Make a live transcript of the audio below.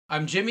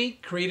I'm Jimmy,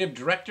 Creative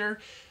Director.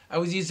 I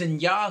was using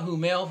Yahoo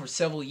Mail for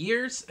several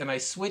years and I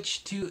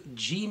switched to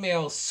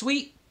Gmail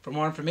Suite. For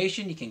more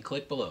information, you can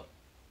click below.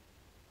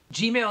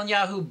 Gmail and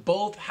Yahoo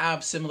both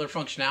have similar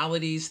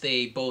functionalities.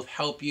 They both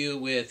help you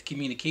with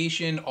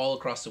communication all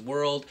across the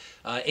world.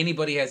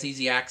 Anybody has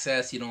easy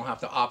access. You don't have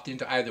to opt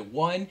into either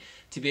one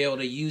to be able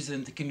to use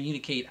them to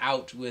communicate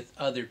out with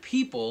other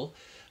people.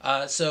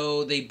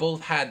 So they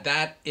both had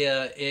that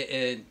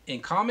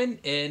in common,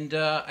 and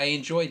I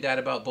enjoyed that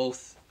about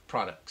both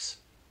products.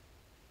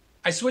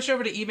 I switched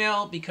over to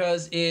email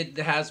because it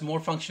has more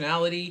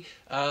functionality,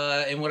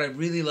 and what I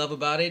really love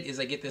about it is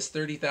I get this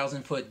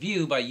 30,000 foot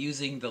view by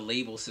using the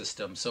label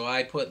system. So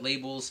I put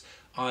labels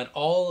on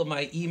all of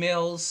my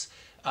emails,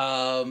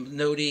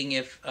 noting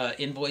if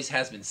invoice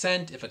has been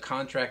sent, if a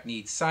contract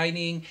needs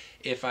signing,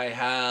 if I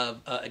have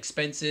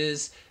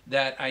expenses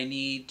that I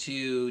need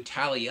to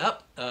tally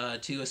up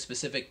to a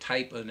specific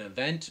type of an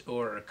event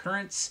or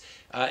occurrence.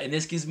 And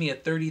this gives me a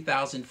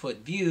 30,000 foot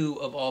view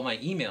of all my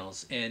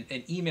emails. And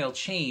an email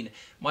chain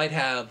might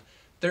have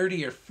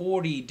 30 or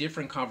 40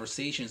 different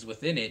conversations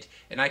within it,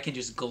 and I can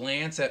just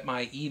glance at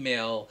my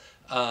email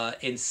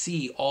and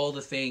see all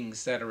the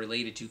things that are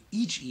related to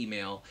each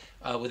email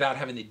without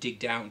having to dig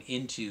down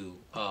into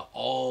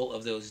all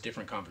of those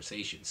different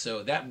conversations.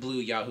 So that blew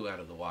Yahoo out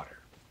of the water.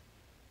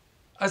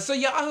 So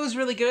Yahoo is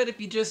really good if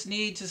you just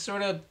need to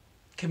sort of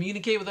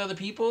communicate with other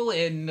people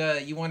and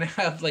you want to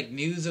have like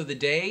news of the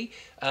day.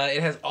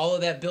 It has all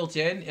of that built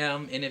in,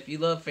 and if you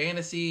love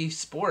fantasy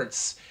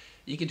sports,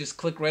 you can just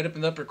click right up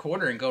in the upper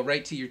corner and go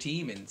right to your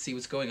team and see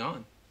what's going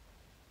on.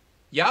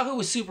 Yahoo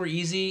was super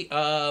easy.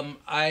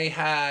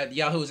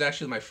 Yahoo was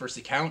actually my first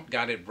account,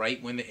 got it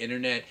right when the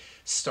internet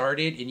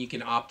started, and you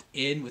can opt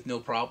in with no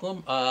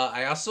problem.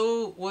 I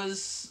also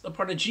was a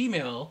part of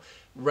Gmail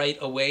right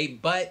away,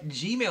 but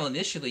Gmail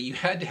initially you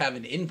had to have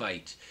an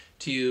invite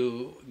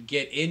to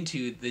get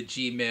into the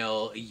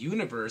Gmail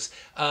universe.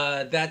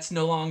 That's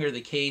no longer the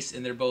case,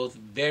 and they're both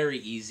very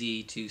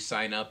easy to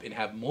sign up and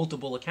have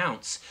multiple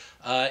accounts.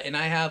 And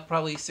I have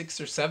probably 6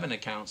 or 7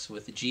 accounts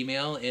with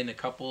Gmail and a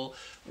couple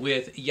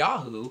with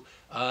Yahoo,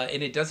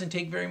 and it doesn't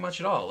take very much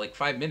at all, like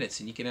 5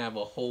 minutes, and you can have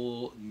a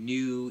whole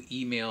new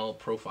email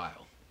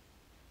profile.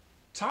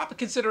 Top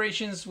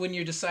considerations when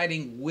you're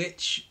deciding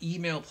which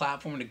email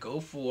platform to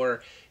go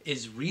for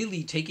is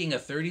really taking a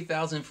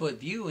 30,000 foot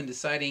view and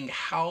deciding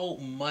how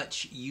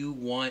much you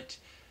want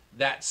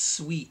that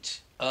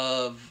suite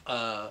of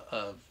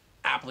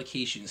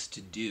applications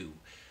to do.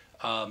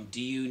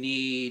 Do you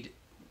need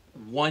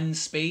one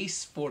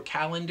space for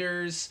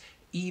calendars,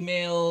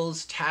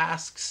 emails,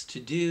 tasks,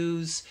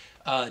 to-dos,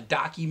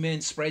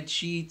 documents,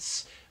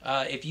 spreadsheets?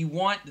 If you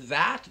want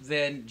that,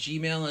 then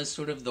Gmail is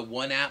sort of the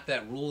one app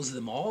that rules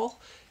them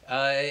all.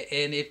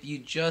 And if you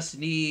just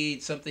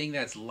need something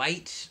that's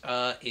light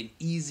and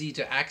easy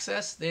to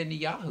access, then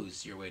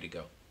Yahoo's your way to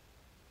go.